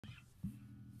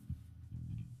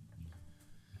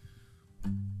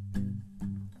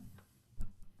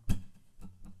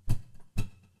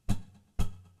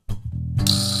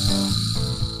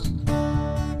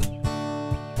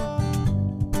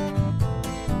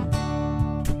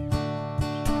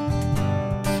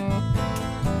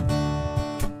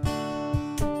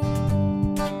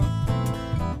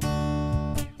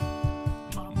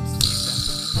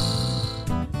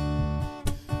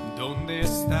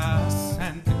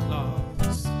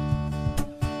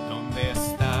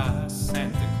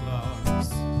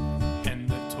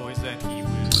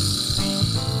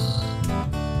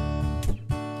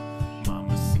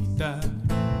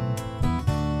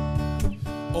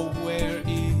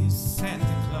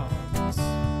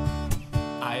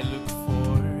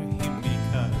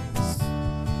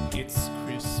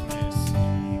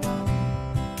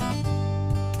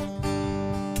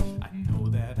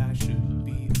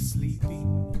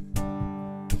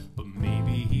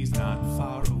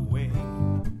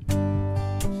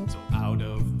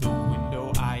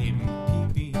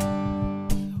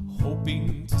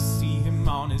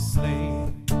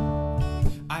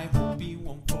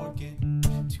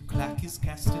his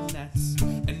castanets,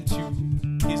 and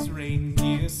to his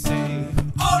reindeer say,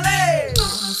 Ole!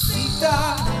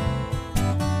 Mamacita,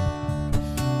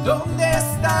 ¿dónde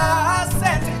está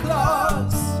Santa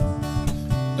Claus?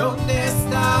 ¿Dónde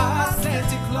está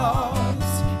Santa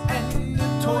Claus? And the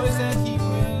toys that he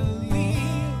will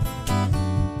leave.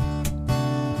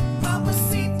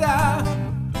 Mamacita,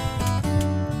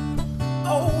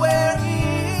 oh, where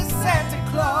is Santa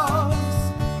Claus?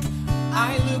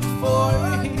 I look for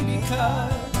him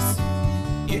because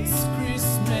it's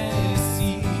Christmas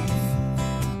Eve.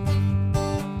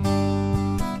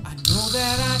 I know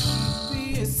that I should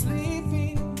be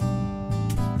sleeping,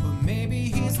 but maybe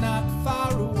he's not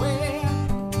far away.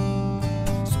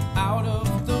 So out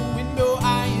of the window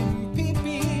I am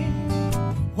peeping,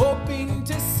 hoping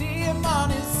to see him on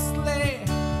his sleigh.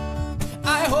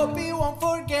 I hope he won't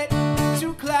forget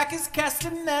to clack his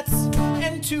castanets,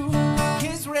 and to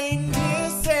his reindeer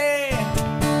say,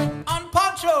 on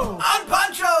poncho, on poncho.